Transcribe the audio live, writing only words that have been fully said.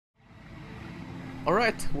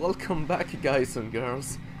Alright, welcome back guys and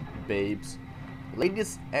girls, babes,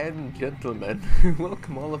 ladies and gentlemen,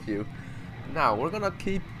 welcome all of you. Now, we're gonna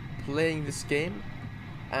keep playing this game,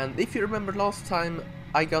 and if you remember last time,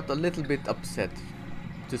 I got a little bit upset,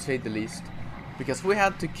 to say the least, because we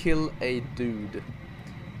had to kill a dude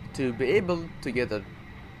to be able to get a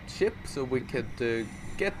ship so we could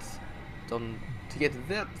get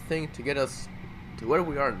that thing to get us to where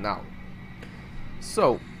we are now.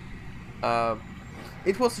 So,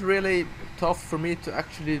 it was really tough for me to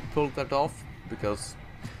actually pull that off because,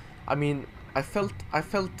 I mean, I felt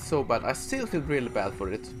so bad. I still feel really bad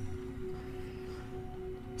for it.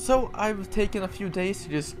 So I've taken a few days to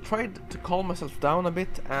just try to calm myself down a bit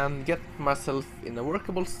and get myself in a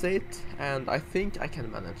workable state, and I think I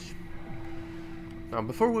can manage. Now,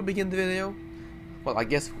 before we begin the video, well, I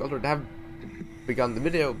guess we already have begun the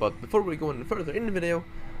video, but before we go any further in the video,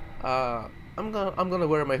 I'm gonna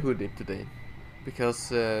wear my hoodie today.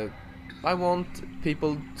 Because I want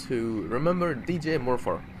people to remember DJ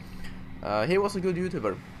Morphar. He was a good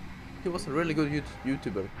YouTuber. He was a really good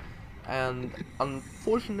YouTuber. And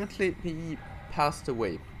unfortunately he passed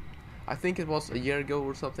away. I think it was a year ago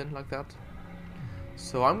or something like that.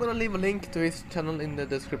 So I'm gonna leave a link to his channel in the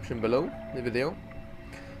description below the video.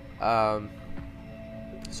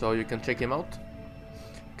 So you can check him out.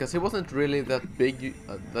 Because he wasn't really that big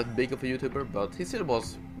of a YouTuber, but he still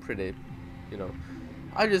was pretty, you know.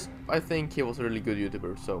 I think he was a really good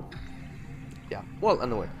YouTuber, so yeah. Well,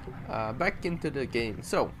 anyway, back into the game.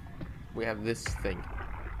 So we have this thing.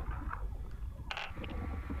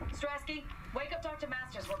 Strasky, wake up Dr.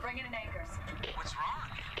 Masters. We're bringing in anchors. What's wrong?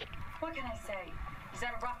 What can I say? He's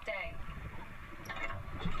had a rough day.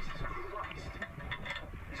 Jesus Christ.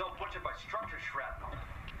 He's all butchered by structure shrapnel.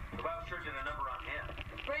 The Bio's charging a number on him.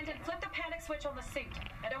 Brandon, flip the panic switch on the suit.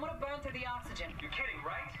 I don't want to burn through the oxygen. You're kidding,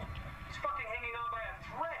 right? He's fucking hanging on by a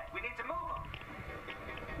thread. We need to move him.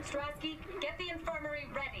 Strasky, get the infirmary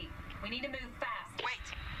ready. We need to move fast. Wait,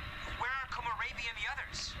 where are Komorabi and the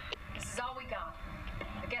others? This is all we got.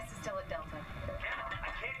 I guess it's still at Delta. Emma,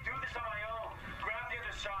 I can't do this on my own. Grab the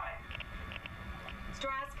other side.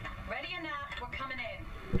 Strask, ready or not, we're coming in.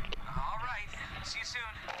 All right, see you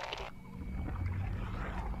soon.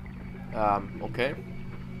 Okay.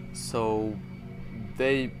 So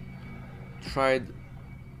they tried.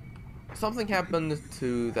 Something happened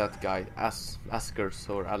to that guy, Askers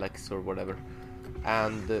or Alex or whatever,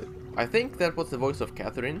 and I think that was the voice of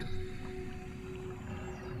Catherine.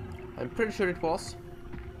 I'm pretty sure it was.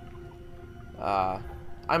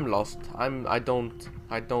 I'm lost. I don't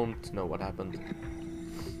know what happened.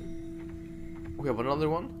 We have another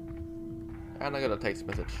one, and I got a text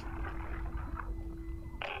message.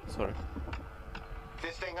 Sorry.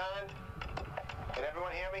 This thing on? Can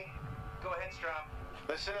everyone hear me? Go ahead, Strom.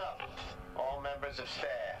 Listen up, all members of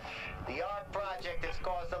staff. The art project has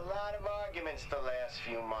caused a lot of arguments the last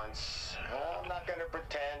few months. I'm not going to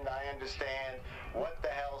pretend I understand what the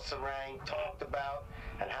hell Sarang talked about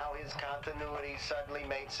and how his continuity suddenly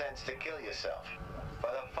made sense to kill yourself. For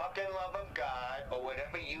the fucking love of God, or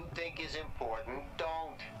whatever you think is important,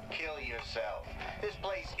 don't kill yourself. This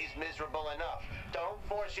place is miserable enough. Don't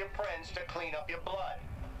force your friends to clean up your blood.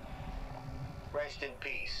 Rest in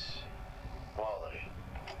peace, all of you.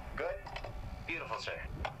 Good? Beautiful, sir.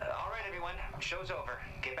 All right, everyone, show's over.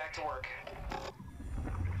 Get back to work.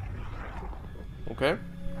 Okay.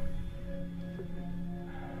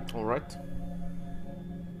 All right.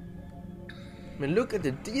 I mean, look at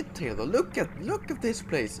the detail. Look at this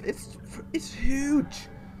place. It's huge.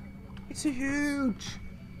 It's huge.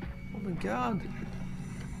 Oh my god.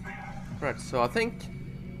 Right. So I think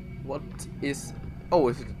what is? Oh,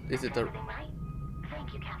 is it a? Right?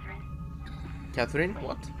 Thank you, Catherine. Catherine?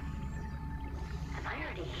 What? Am I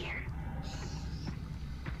already here?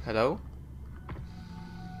 Hello?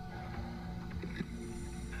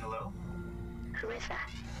 Hello? Who is that?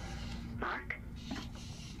 Mark?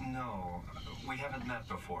 No, we haven't met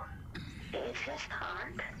before. Is this the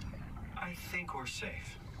Ark? I think we're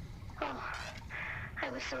safe. Oh, I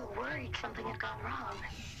was so worried something had gone wrong.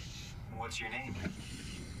 What's your name?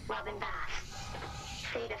 Robin Bass,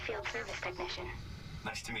 Theta Field Service Technician.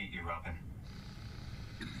 Nice to meet you, Robin.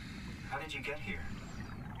 How did you get here?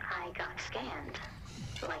 I got scanned,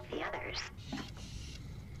 like the others.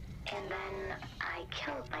 And then I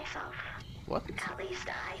killed myself. What? At least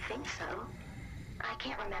I think so. I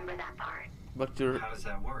can't remember that part. But you're. How does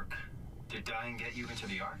that work? Did dying get you into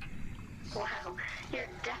the Ark? Well, you're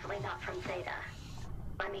definitely not from Theta.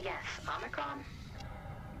 Let me guess, Omicron?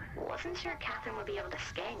 Wasn't sure Catherine would be able to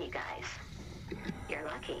scan you guys. You're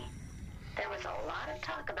lucky. There was a lot of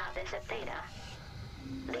talk about this at Theta.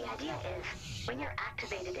 The idea is, when you're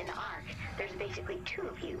activated in the Ark, there's basically two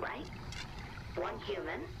of you, right? One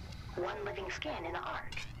human, one living skin in the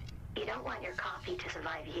Ark. You don't want your copy to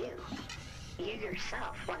survive you. You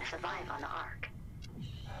yourself want to survive on the Ark.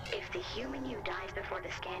 If the human you dies before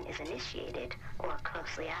the scan is initiated, or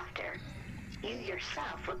closely after, you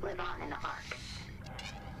yourself would live on in the Ark.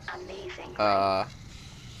 Amazing.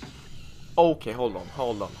 Okay, hold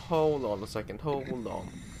on a second, hold on.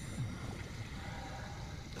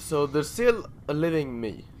 So there's still a living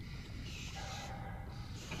me.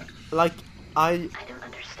 Like, I don't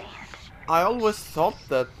understand. I always thought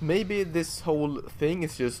that maybe this whole thing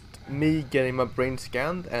is just me getting my brain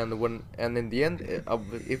scanned, and in the end,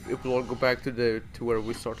 if we'll all go back to where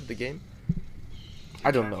we started the game.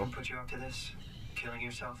 I don't know. Put you up to this? Killing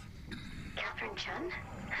yourself? Catherine Chun?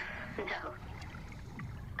 No.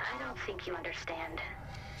 I don't think you understand.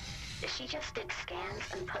 She just did scans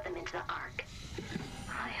and put them into the Ark.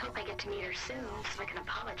 I hope I get to meet her soon so I can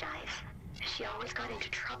apologize. She always got into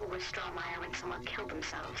trouble with Strohmeyer when someone killed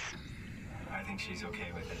themselves. I think she's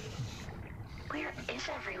okay with it. Where is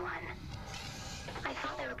everyone? I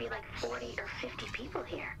thought there would be like 40 or 50 people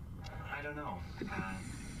here. I don't know.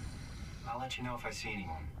 I'll let you know if I see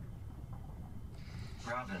anyone.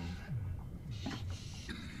 Robin,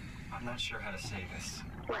 I'm not sure how to say this.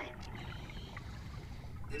 What?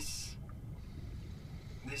 This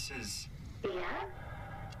is Yeah?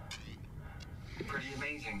 pretty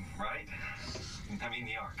amazing, right? I mean,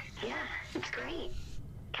 the Ark. Yeah, it's great.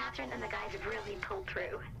 Catherine and the guys have really pulled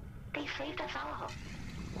through. They saved us all.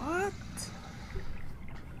 What?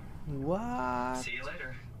 What? See you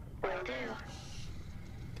later. Will do.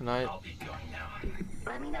 Can I? I'll be going now.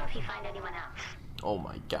 Let me know if you find anyone else. Oh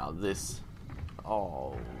my god, this.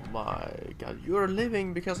 Oh my god, you're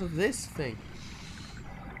living because of this thing.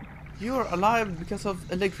 You're alive because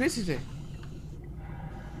of electricity.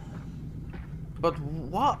 But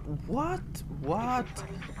what? What it's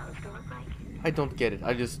supposed to look like? I don't get it.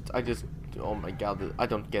 I just, oh my god, I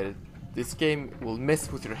don't get it. This game will mess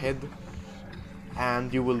with your head,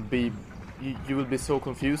 and you will be so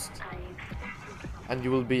confused, and you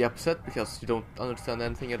will be upset because you don't understand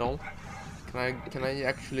anything at all. Can I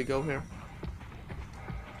actually go here?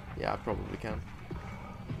 Yeah, I probably can.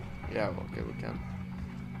 Yeah, okay, we can.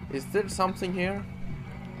 Is there something here?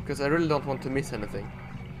 Because I really don't want to miss anything.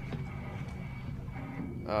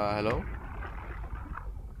 Hello?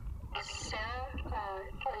 Sarah,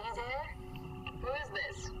 are you there? Who is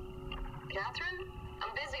this? Catherine?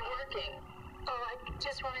 I'm busy working. Oh, I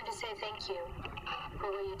just wanted to say thank you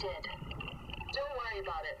for what you did. Don't worry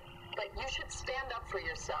about it, but you should stand up for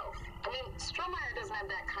yourself. I mean, Strohmeyer doesn't have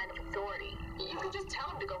that kind of authority. You can just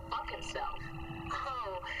tell him to go fuck himself.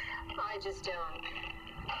 Oh, I just don't.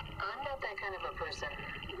 I'm not that kind of a person.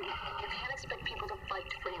 You can't expect people to fight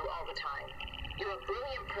for you all the time. You're a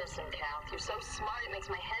brilliant person, Kath. You're so smart it makes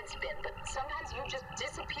my head spin, but sometimes you just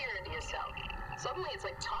disappear into yourself. Suddenly it's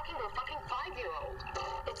like talking to a fucking 5-year-old.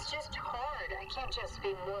 It's just hard. I can't just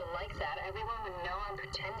be more like that. Everyone would know I'm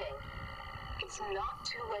pretending. It's not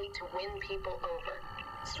too late to win people over.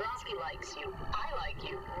 Strasky likes you. I like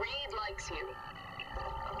you. Reed likes you.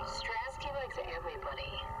 Strasky likes everybody.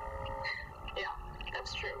 Yeah,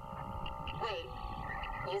 that's true. Wait,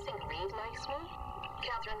 you think Reed likes me?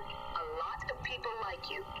 Catherine, a lot of people like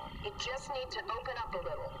you. You just need to open up a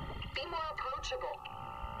little. Be more approachable.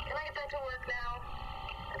 Can I get back to work now?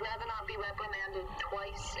 I'd rather not be reprimanded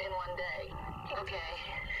twice in one day. Okay.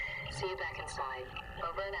 See you back inside.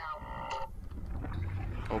 Over and out.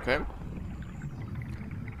 Okay.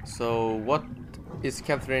 So what is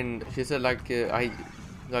Catherine? She said like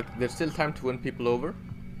there's still time to win people over,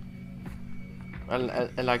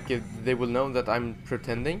 and like they will know that I'm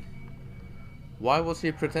pretending. Why was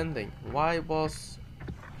she pretending? Why was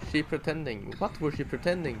she pretending? What was she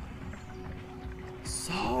pretending?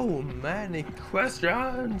 So many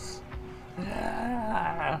questions.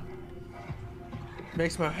 Yeah.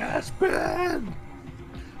 Makes my head spin.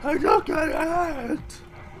 I don't get it.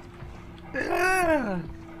 Yeah.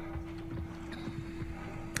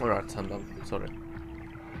 Alright, I'm done. Sorry.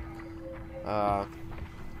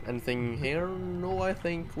 Anything here? No, I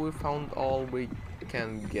think we found all we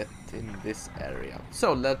can get in this area.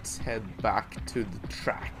 So let's head back to the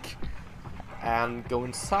track and go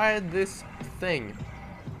inside this thing,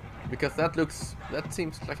 because that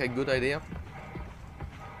seems like a good idea.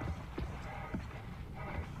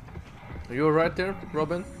 Are you alright there,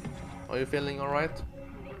 Robin? Are you feeling alright?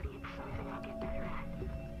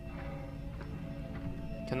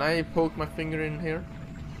 Can I poke my finger in here?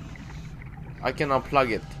 I can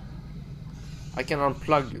unplug it. I can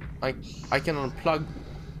unplug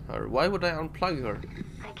her? Why would I unplug her?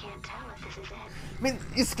 I can't tell if this is it. I mean,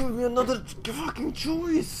 it's giving me another fucking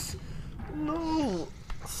choice. No.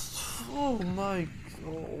 Oh my.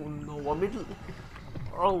 Oh no. I mean.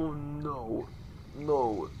 Oh no.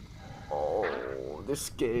 No. Oh, this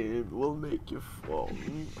game will make you fall.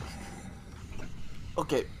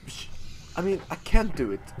 Okay. I mean, I can't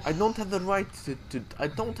do it. I don't have the right to. I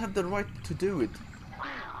don't have the right to do it.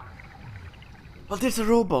 Wow. But there's a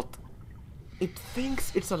robot. It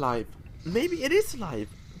thinks it's alive. Maybe it is alive,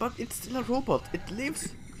 but it's still a robot. It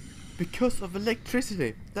lives because of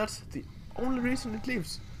electricity. That's the only reason it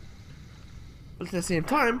lives. But at the same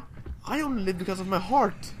time, I only live because of my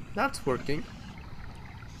heart. That's working.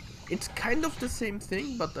 It's kind of the same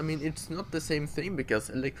thing, but I mean, it's not the same thing because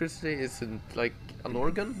electricity isn't like an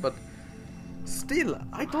organ, but still,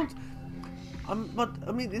 I don't. But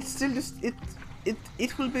I mean, it's still just it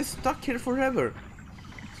will be stuck here forever.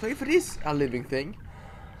 So if it is a living thing,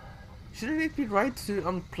 shouldn't it be right to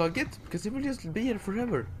unplug it? Because it will just be here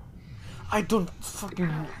forever. I don't fucking.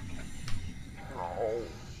 Oh,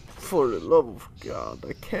 for the love of God,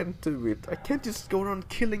 I can't do it. I can't just go around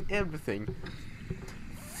killing everything.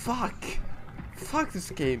 Fuck. Fuck this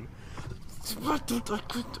game. I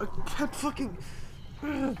can't fucking.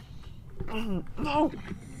 No!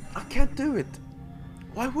 I can't do it.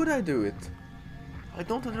 Why would I do it? I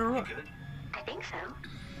don't have the right. I think so.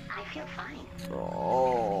 I feel fine.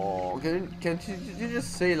 Oh, can't you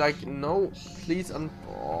just say like no, please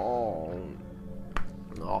oh,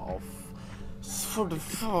 no, for the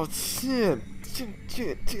fuck,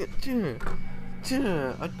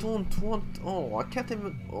 I don't want. Oh, I can't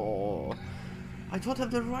even. Oh, I don't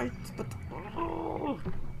have the right, but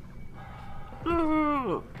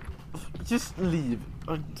just leave.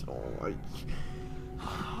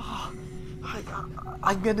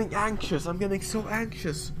 I'm getting anxious. I'm getting so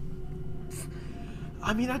anxious.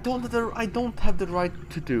 I mean, I don't have the right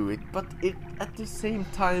to do it, but at the same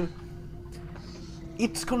time,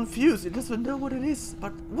 it's confused. It doesn't know what it is.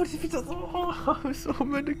 But what if it does? Oh, so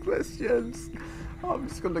many questions. I'm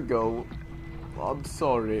just gonna go. I'm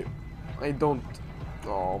sorry. I don't.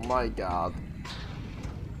 Oh my God.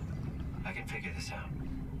 I can figure this out.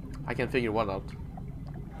 I can figure what out?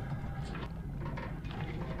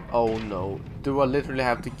 Oh no. Do I literally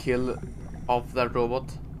have to kill off that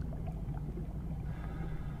robot?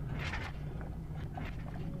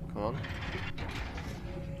 Come on.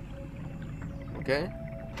 Okay.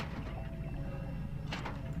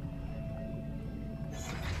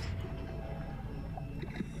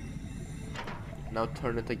 Now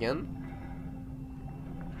turn it again.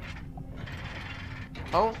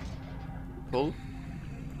 Oh. Pull.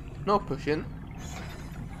 No pushing.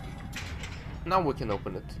 Now we can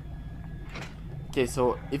open it. Okay,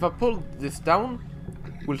 so if I pull this down,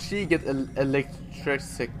 will she get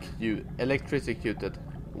electrocuted?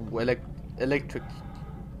 Electric.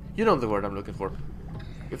 You know the word I'm looking for.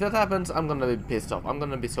 If that happens, I'm gonna be pissed off. I'm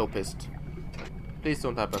gonna be so pissed. Please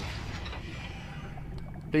don't happen.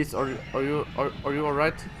 Please, are you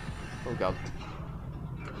alright? Oh God.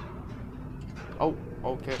 Oh,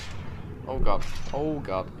 okay. Oh God. Oh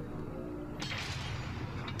God.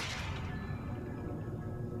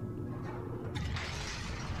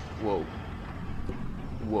 Whoa.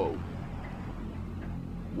 Whoa.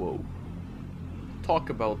 Whoa.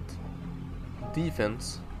 Talk about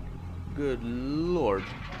defense. Good Lord.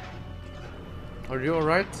 Are you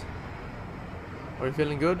alright? Are you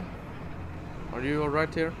feeling good? Are you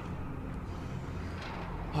alright here?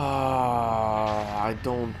 Ah, I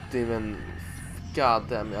don't even. God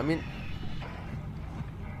damn it. I mean,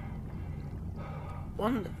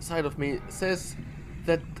 one side of me says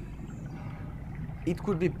that it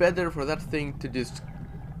could be better for that thing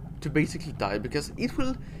to basically die, because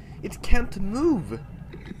it can't move.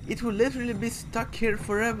 It will literally be stuck here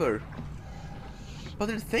forever. But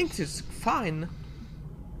it thinks it's fine.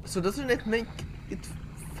 So doesn't it make it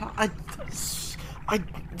I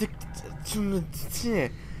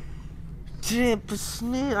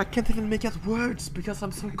can't even make out words because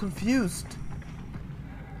I'm so confused.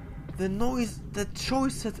 The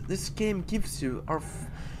choice that this game gives you are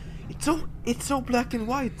it's so black and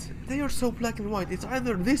white. They are so black and white. It's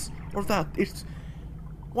either this or that. It's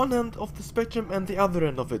one end of the spectrum and the other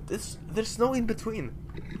end of it. There's no in between.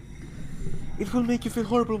 It will make you feel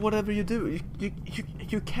horrible whatever you do.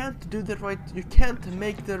 You can't do the right. You can't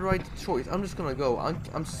make the right choice. I'm just gonna go.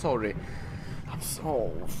 I'm sorry. I'm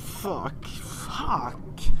so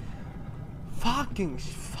fucking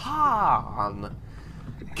fan.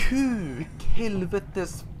 Kuk,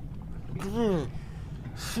 helvetes.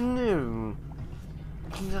 Snö.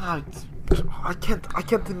 I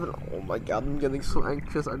can't even. Oh my god, I'm getting so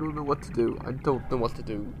anxious. I don't know what to do. I don't know what to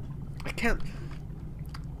do. I can't.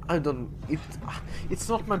 I don't. It's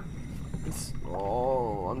not my. It's.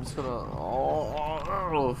 Oh, I'm just gonna.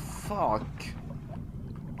 Oh, fuck.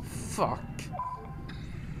 Fuck.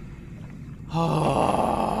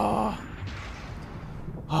 Ah.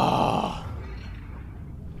 Ah.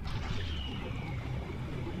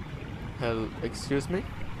 Hell, excuse me?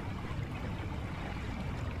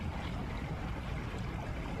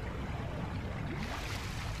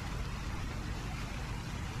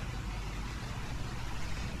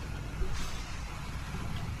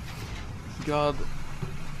 God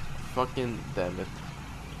fucking damn it.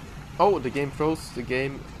 Oh, the game froze, the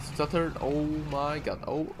game stuttered. Oh my god.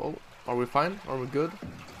 Oh, are we fine? Are we good?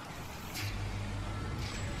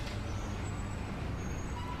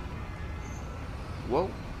 Whoa.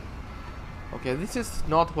 Okay, this is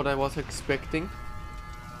not what I was expecting.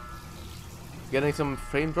 Getting some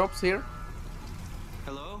frame drops here.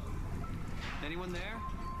 Hello? Anyone there?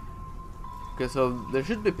 Okay, so there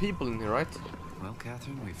should be people in here, right? Well,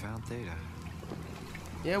 Catherine, we found Theta.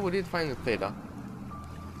 Yeah, we did find the Theta.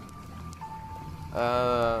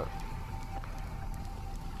 I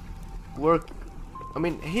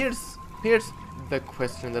mean, here's the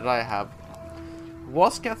question that I have.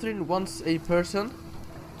 Was Catherine once a person?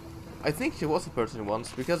 I think she was a person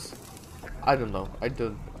once, because I don't know. I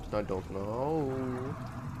don't know.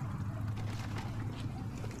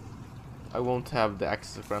 I won't have the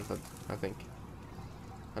access granted, I think.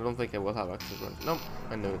 I don't think I will have access granted. No,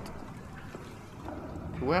 I knew it.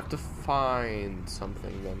 We have to find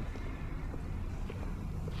something then.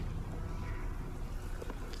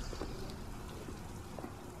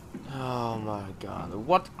 Oh my god.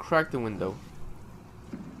 What cracked the window?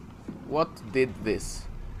 What did this?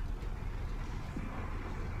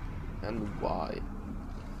 And why?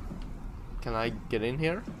 Can I get in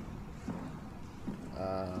here?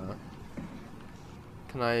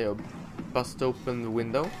 Can I bust open the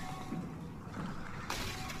window?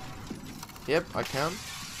 Yep, I can.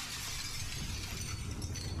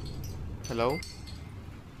 Hello?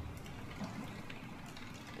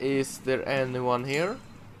 Is there anyone here?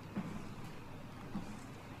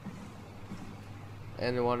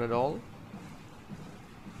 Anyone at all?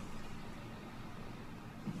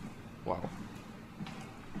 Wow.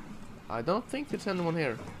 I don't think there's anyone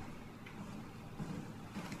here.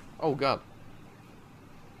 Oh god.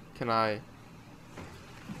 Can I?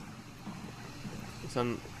 It's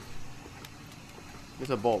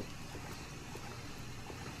a ball.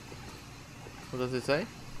 What does it say?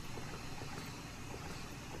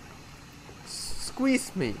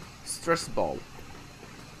 Squeeze me, stress ball.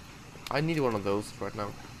 I need one of those right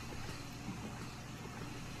now.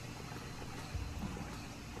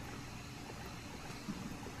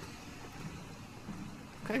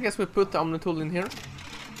 Okay, I guess we put the Omnitool in here.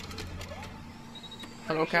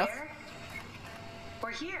 Hello, Kath.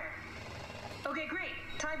 We're here. Okay, great.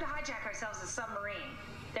 Time to hijack ourselves a submarine.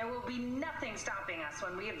 There will be nothing stopping us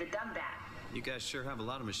when we have done that. You guys sure have a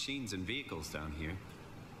lot of machines and vehicles down here.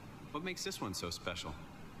 What makes this one so special?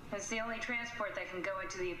 It's the only transport that can go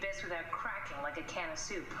into the abyss without cracking like a can of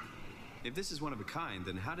soup. If this is one of a kind,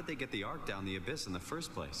 then how did they get the Ark down the abyss in the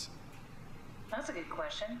first place? That's a good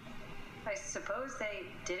question. I suppose they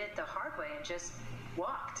did it the hard way and just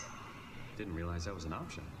walked. Didn't realize that was an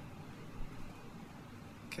option.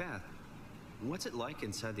 Kath, what's it like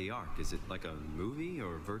inside the Ark? Is it like a movie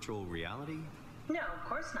or virtual reality? No, of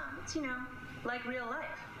course not. It's, like real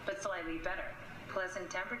life, but slightly better. Pleasant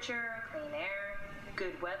temperature, clean air,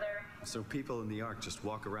 good weather. So people in the Ark just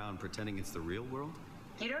walk around pretending it's the real world?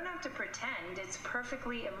 You don't have to pretend, it's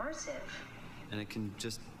perfectly immersive. And it can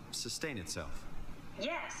just sustain itself?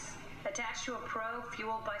 Yes. Attached to a probe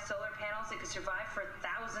fueled by solar panels, it could survive for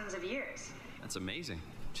thousands of years. That's amazing.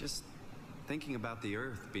 Just thinking about the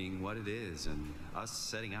Earth being what it is and us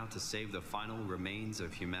setting out to save the final remains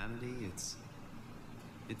of humanity,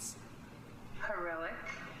 it's heroic.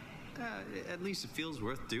 At least it feels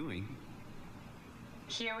worth doing.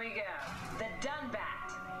 Here we go. The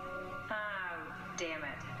Dunbat. Oh, damn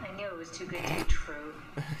it. I knew it was too good to be true.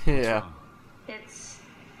 Yeah. It's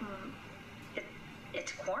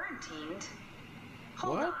quarantined.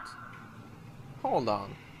 What? Hold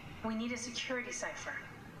on. We need a security cipher.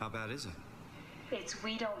 How bad is it? It's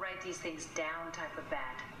we don't write these things down type of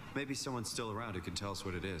bad. Maybe someone's still around who can tell us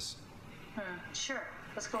what it is. Sure.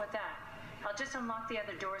 Let's go with that. I'll just unlock the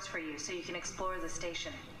other doors for you so you can explore the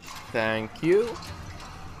station. Thank you.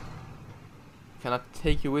 Can I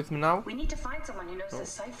take you with me now? We need to find someone who knows the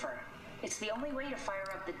cipher. It's the only way to fire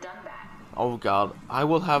up the Dunbat. Oh god. I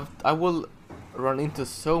will run into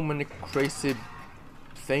so many crazy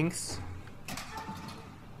things.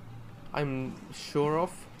 I'm sure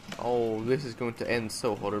of. Oh, this is going to end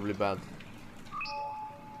so horribly bad.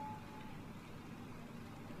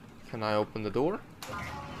 Can I open the door?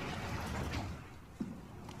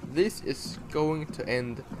 This is going to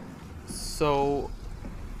end so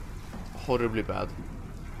horribly bad.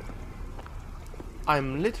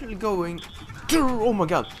 I'm literally going to... Oh my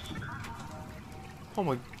god! Oh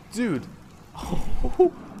my dude!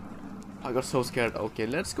 I got so scared. Okay,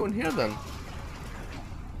 let's go in here then.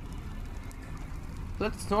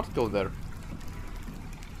 Let's not go there.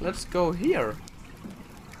 Let's go here.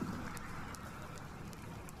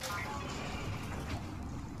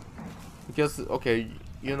 Because okay,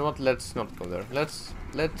 you know what? Let's not go there. Let's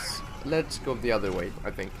go the other way.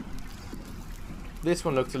 I think this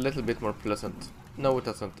one looks a little bit more pleasant. No, it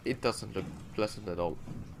doesn't. It doesn't look pleasant at all.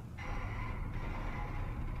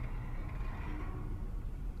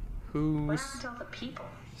 What Who's... happened to all the people?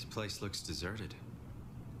 This place looks deserted.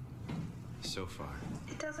 So far.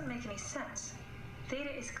 It doesn't make any sense.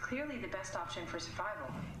 Theta is clearly the best option for survival.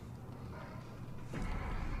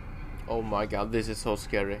 Oh my god, this is so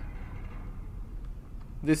scary.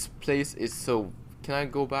 This place is so... Can I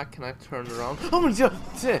go back? Can I turn around? Oh my god!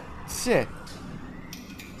 Shit!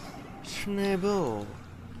 Schnabel!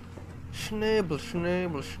 Schnabel,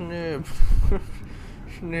 Schnabel, Schnabel.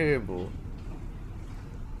 Schnabel.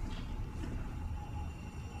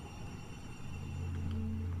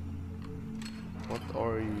 What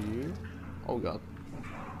are you? Oh god.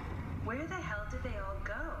 Where the hell did they all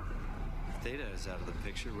go? If Theta is out of the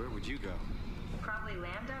picture, where would you go? Probably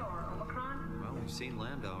Lambda or Omicron? Well, we've seen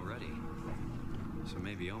Lambda already. So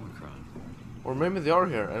maybe Omicron. Or maybe they are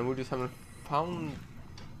here and we just haven't found...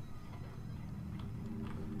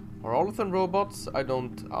 Are all of them robots? I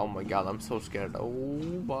don't... Oh my god, I'm so scared. Oh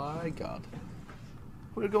my god.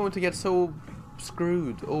 We're going to get so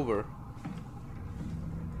screwed over.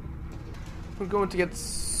 We're going to get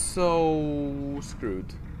so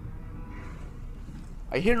screwed.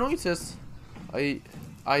 I hear noises. I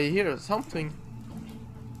hear something.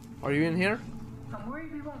 Are you in here? I'm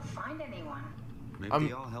worried we won't find anyone. Maybe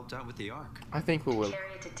they all helped out with the Ark. I think we will.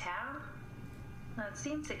 Carry it to town? Well, it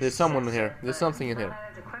seems There's someone in here. excessive, There's but something in not here. out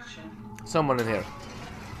of the question. Someone in here.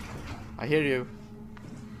 I hear you.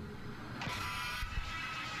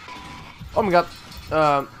 Oh my god.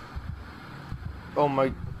 Oh my...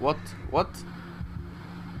 What? What?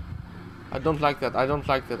 I don't like that. I don't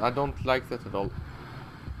like that. I don't like that at all.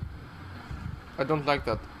 I don't like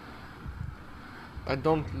that. I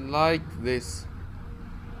don't like this.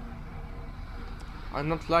 I'm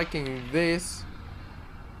not liking this.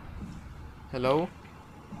 Hello?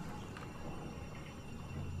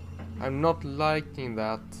 I'm not liking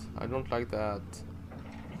that. I don't like that.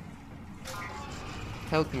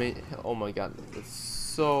 Help me. Oh my god. There's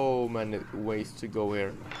so many ways to go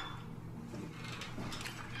here.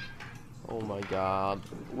 Oh my god.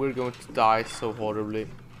 We're going to die so horribly.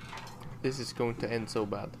 This is going to end so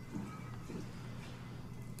bad.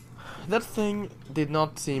 That thing did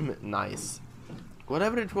not seem nice.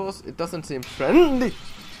 Whatever it was, it doesn't seem friendly.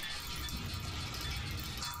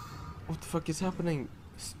 What the fuck is happening?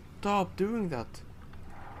 Stop doing that.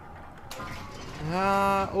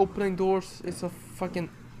 Opening doors is a fucking...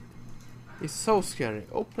 It's so scary.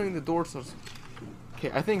 Opening the doors are...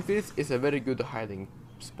 Okay, I think this is a very good hiding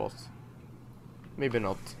spot. Maybe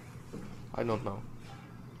not. I don't know.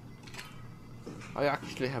 I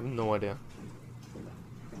actually have no idea.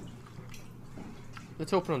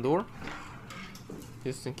 Let's open a door.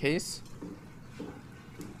 Just in case.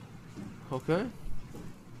 Okay.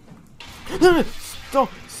 Stop!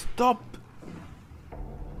 Stop!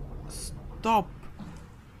 Stop!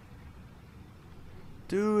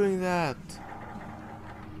 Doing that!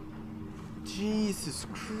 Jesus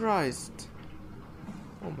Christ!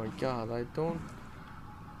 Oh my god, I don't...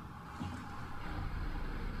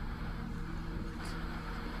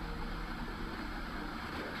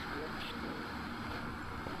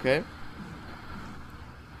 Okay.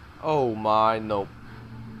 Oh my, nope.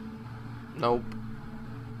 Nope.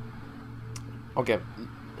 Okay,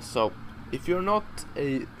 so if you're not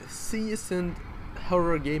a seasoned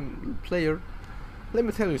horror game player, let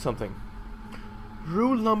me tell you something.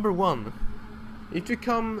 Rule number 1. If you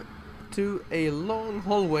come to a long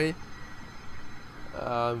hallway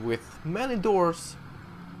with many doors,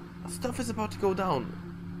 stuff is about to go down.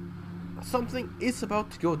 Something is about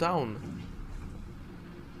to go down.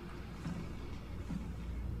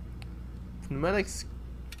 Medics,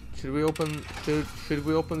 should we open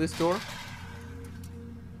this door?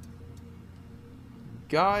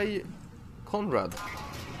 Guy Conrad.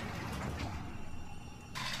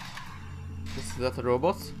 that a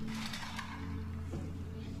robot?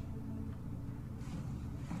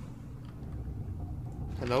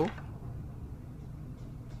 Hello?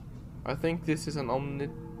 I think this is an omni...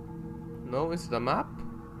 No, is it a map?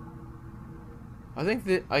 I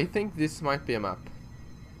think this might be a map.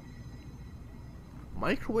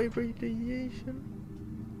 Microwave radiation?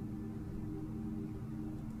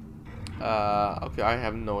 Okay, I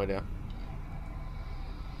have no idea.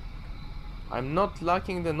 I'm not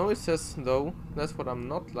liking the noises though. That's what I'm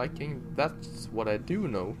not liking. That's what I do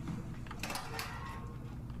know.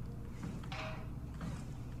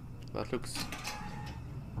 That looks...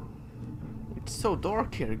 It's so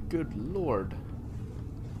dark here, good lord.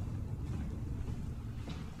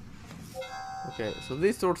 Okay, so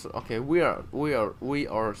these sorts... Okay, we are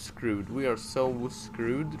screwed. We are so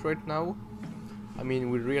screwed right now. I mean,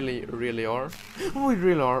 we really are. We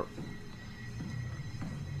really are.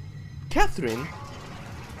 Catherine?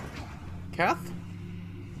 Kath?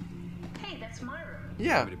 Hey, that's my room.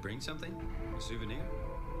 Yeah. Want me to bring something? A souvenir?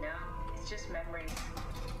 No, it's just memories.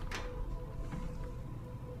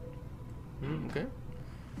 Okay.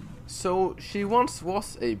 So she once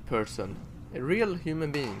was a person, a real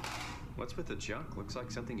human being. What's with the junk? Looks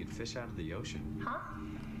like something you'd fish out of the ocean. Huh?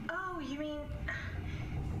 Oh, you mean...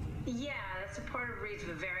 Yeah, that's a part of Reed's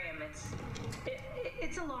vivarium.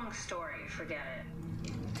 It's a long story. Forget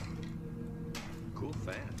it. Cool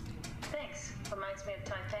fan. Thanks. Reminds me of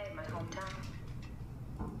Taipei, my hometown.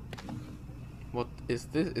 What is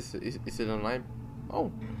this? Is it an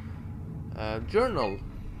Oh. Journal.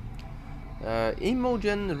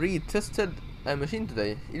 Imogen Reed tested a machine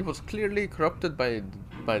today. It was clearly corrupted by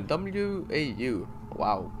WAU.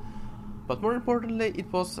 Wow. But more importantly,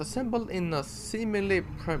 it was assembled in a seemingly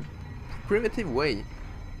primitive way,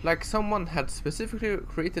 like someone had specifically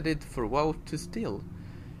created it for WoW to steal.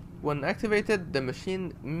 When activated, the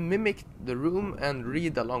machine mimicked the room and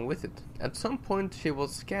Reed along with it. At some point, she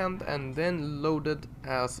was scanned and then loaded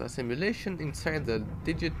as a simulation inside the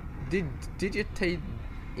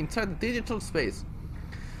digital space.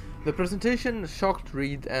 The presentation shocked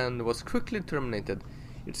Reed and was quickly terminated.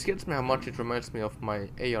 It scares me how much it reminds me of my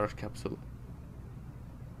AR capsule.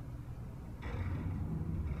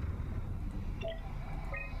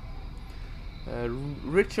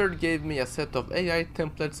 Richard gave me a set of AI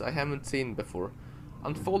templates I haven't seen before.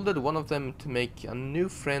 Unfolded one of them to make a new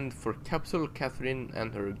friend for Capsule Catherine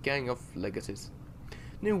and her gang of legacies.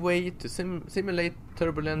 New way to simulate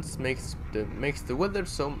turbulence makes the weather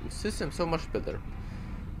system so much better.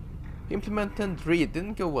 Implemented Reed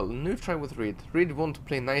didn't go well. New try with Reed. Reed won't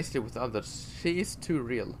play nicely with others. She is too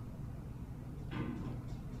real.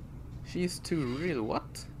 She is too real.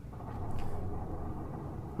 What?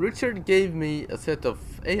 Richard gave me a set of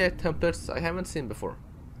AI templates I haven't seen before.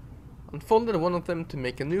 Unfolded one of them to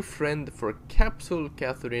make a new friend for Capsule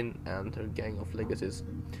Catherine and her gang of legacies.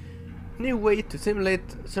 New way to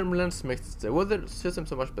simulate turbulence makes the weather system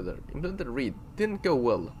so much better. Implemented Reed didn't go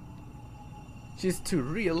well. She's too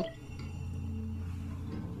real.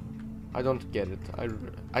 I don't get it.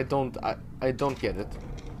 I don't get it.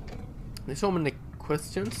 There's so many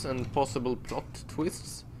questions and possible plot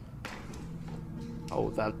twists. Oh,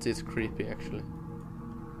 that is creepy actually.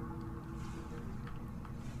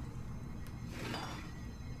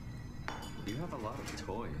 You have a lot of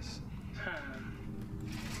toys.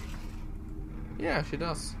 Yeah, she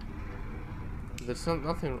does. There's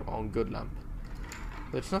nothing wrong. Good lamp.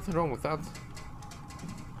 There's nothing wrong with that.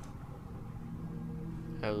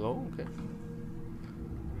 Hello, okay.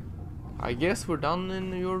 I guess we're done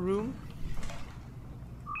in your room.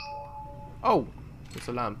 Oh, it's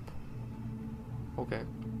a lamp. Okay.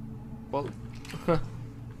 Well,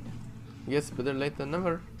 guess better late than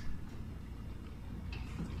never.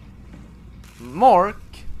 Mark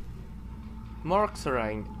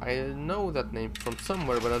Sarang. I know that name from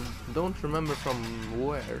somewhere, but I don't remember from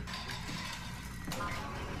where.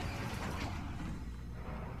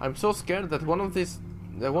 I'm so scared that one of these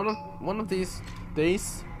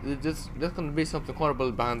days there's gonna be something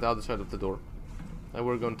horrible behind the other side of the door, and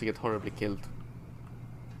we're going to get horribly killed.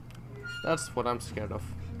 That's what I'm scared of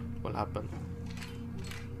will happen.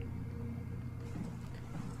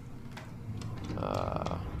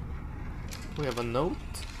 We have a note.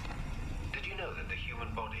 Did you know that the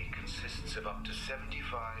human body consists of up to 75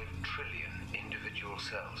 trillion individual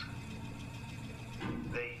cells?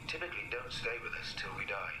 They typically don't stay with us till we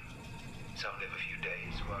die. Some live a few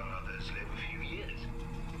days while others live a few years.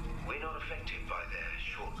 We're not affected by their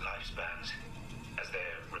short lifespans, as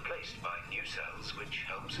they're replaced by new cells which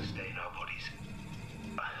help sustain our bodies.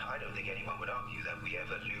 I don't think anyone would argue that we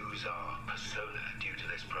ever lose our persona due to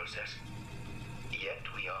this process. Yet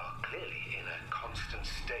we are clearly in a constant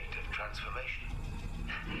state of transformation.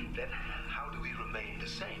 Then how do we remain the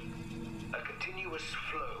same? A continuous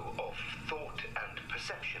flow of thought and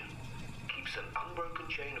perception keeps an unbroken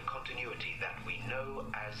chain of continuity that we know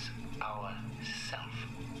as our self.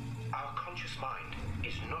 Our conscious mind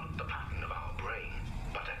is not the pattern of our brain,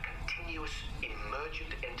 but a continuous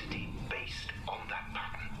emergent entity based on that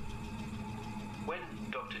pattern. When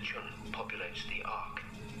Dr. Chun populates the Ark,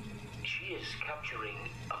 she is capturing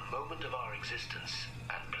a moment of our existence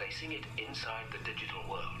and placing it inside the digital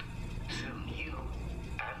world. Soon you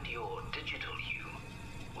and your digital you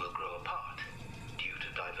will grow apart due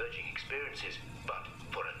to diverging experiences, but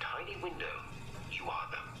for a tiny window, you are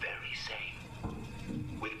the very same.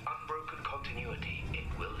 With unbroken continuity, it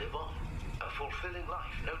will live on. A fulfilling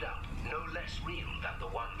life, no doubt, no less real than the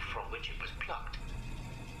one from which it was plucked.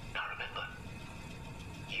 Now remember,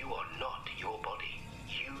 you are not your body.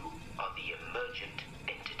 You are the emergent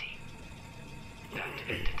entity. That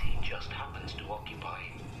entity just happens to occupy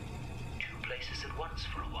two places at once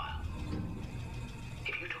for a while.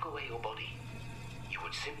 If you took away your body, you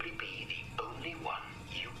would simply be the only one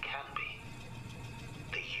you can be.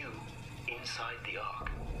 The you inside the Ark.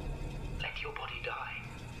 Let your body die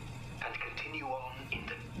and continue on in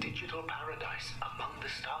the digital paradise among the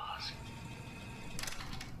stars.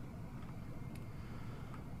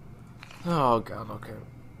 Oh god, okay.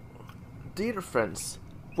 Dear friends,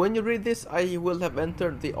 when you read this, I will have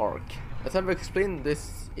entered the Ark. As I've explained,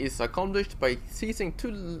 this is accomplished by ceasing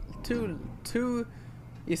to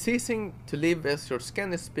live as your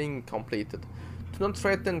scan is being completed. Do not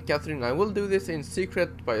threaten Catherine. I will do this in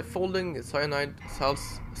secret by folding cyanide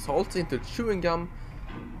salts into chewing gum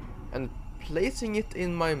and placing it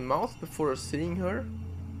in my mouth before seeing her.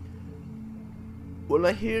 When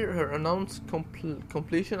I hear her announce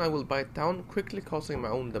completion, I will bite down, quickly causing my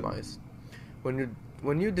own demise.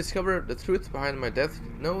 When you discover the truth behind my death,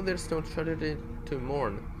 know there's no tragedy to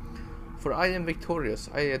mourn, for I am victorious.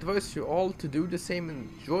 I advise you all to do the same and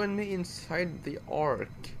join me inside the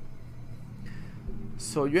Ark.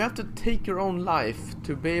 So you have to take your own life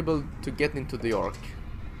to be able to get into the Ark,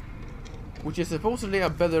 which is supposedly a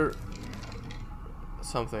better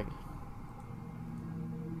something.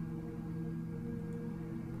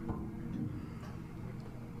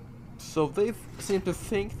 So they seem to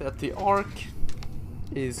think that the Ark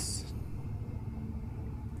is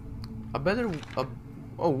a better...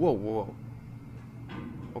 oh, whoa.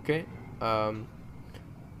 Okay. Mr.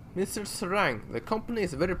 Sarang, the company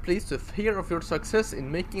is very pleased to hear of your success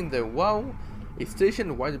in making the WoW a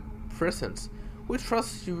station-wide presence. We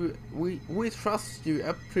trust you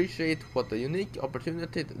appreciate what a unique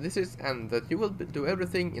opportunity this is, and that you will do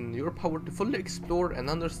everything in your power to fully explore and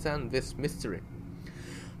understand this mystery.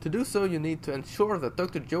 To do so, you need to ensure that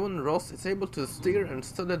Dr. Joan Ross is able to steer and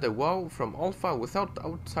study the WoW from Alpha without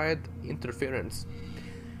outside interference.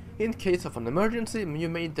 In case of an emergency, you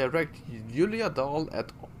may direct Julia Dahl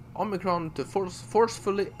at Omicron to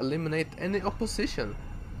forcefully eliminate any opposition.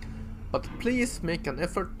 But please make an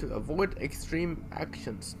effort to avoid extreme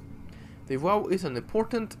actions. The WoW is an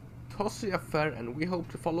important, costly affair, and we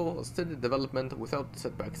hope to follow a steady development without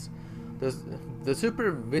setbacks. The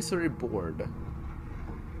Supervisory Board.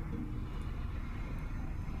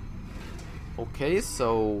 Okay,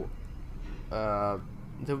 so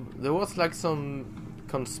there was like some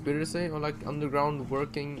conspiracy or like underground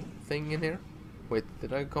working thing in here. Wait,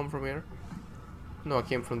 did I come from here? No, I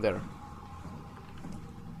came from there.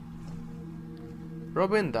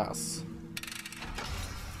 Robin Das.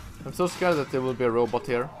 I'm so scared that there will be a robot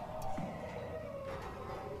here.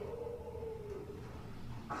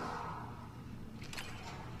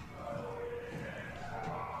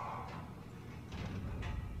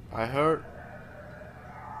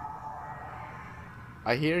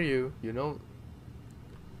 I hear you, you know.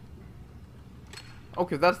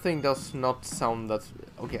 Okay, that thing does not sound that...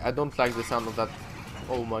 Okay, I don't like the sound of that.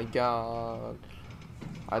 Oh my god.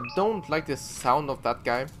 I don't like the sound of that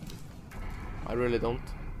guy. I really don't.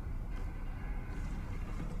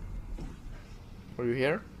 Are you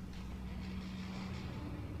here?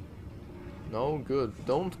 No, good.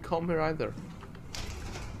 Don't come here either.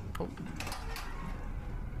 Oh.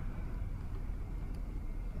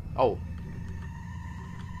 Oh.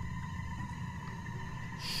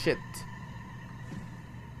 Shit.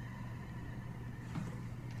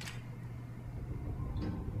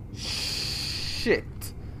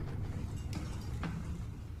 Shit.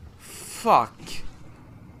 Fuck.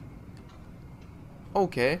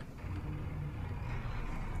 Okay.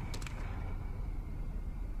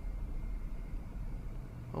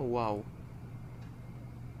 Oh wow.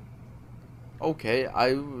 Okay,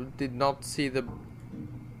 I did not see the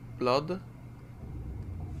blood.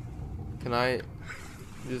 Can I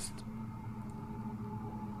just...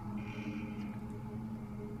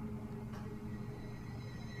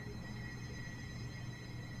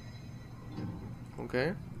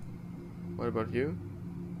 Okay. What about you?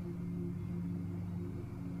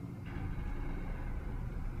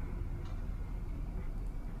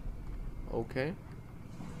 Okay.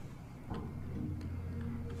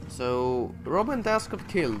 So, Rob and Das got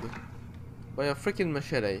killed by a freaking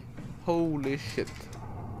machete. Holy shit.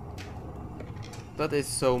 That is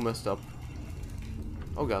so messed up.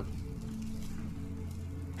 Oh god.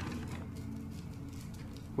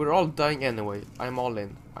 We're all dying anyway. I'm all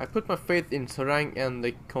in. I put my faith in Sarang and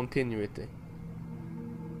the continuity.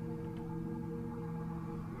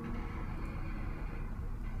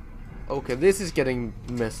 Okay, this is getting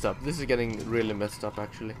messed up. This is getting really messed up,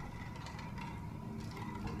 actually.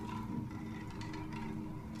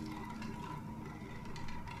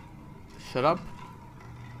 Shut up.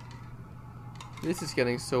 This is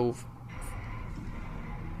getting so...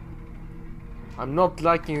 I'm not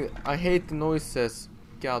liking... I hate the noises.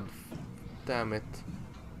 God damn it.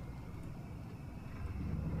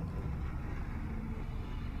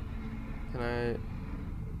 Can I...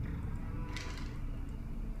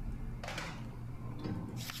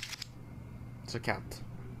 It's a cat.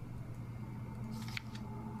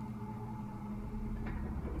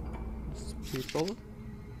 It's people.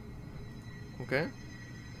 Okay.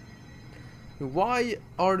 Why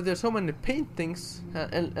are there so many paintings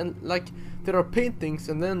and like there are paintings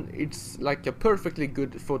and then it's like a perfectly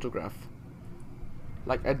good photograph?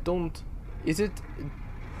 Like I don't... Is it...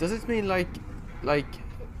 Does it mean like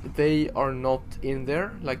they are not in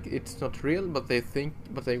there? Like it's not real but they think...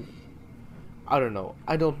 But they... I don't know.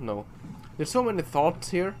 I don't know. There's so many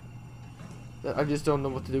thoughts here that I just don't know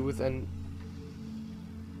what to do with any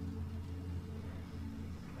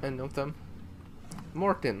of them.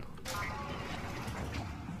 Martin.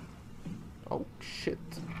 Oh shit.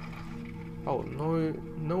 Oh,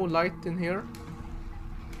 no light in here.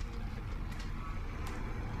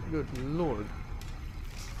 Good lord.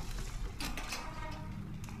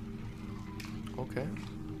 Okay.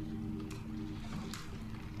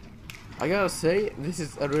 I gotta say, this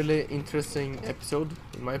is a really interesting episode,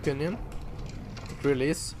 in my opinion. It really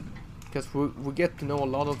is. Because we get to know a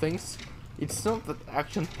lot of things. It's not that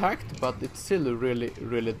action-packed, but it's still really,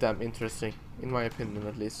 really damn interesting. In my opinion,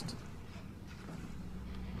 at least.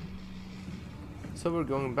 So we're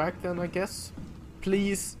going back then, I guess.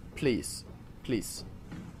 Please, please, please.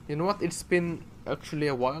 You know what? It's been actually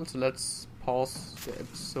a while, so let's pause the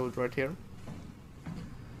episode right here.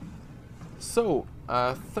 So,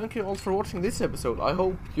 thank you all for watching this episode. I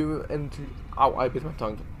hope you Ow, I bit my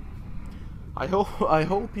tongue. I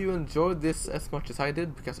hope you enjoyed this as much as I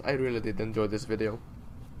did, because I really did enjoy this video.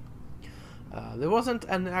 There wasn't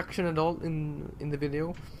any action at all in the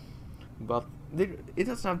video, but it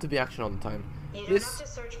doesn't have to be action all the time. You don't have to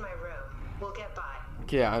search my room. We'll get by.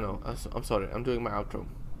 Yeah, I know. I'm sorry. I'm doing my outro.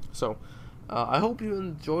 So, I hope you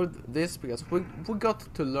enjoyed this, because we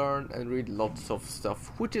got to learn and read lots of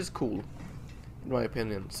stuff, which is cool, in my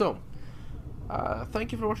opinion. So,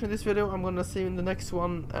 thank you for watching this video. I'm gonna see you in the next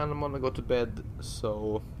one, and I'm gonna go to bed.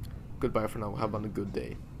 So, goodbye for now. Have a good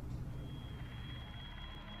day.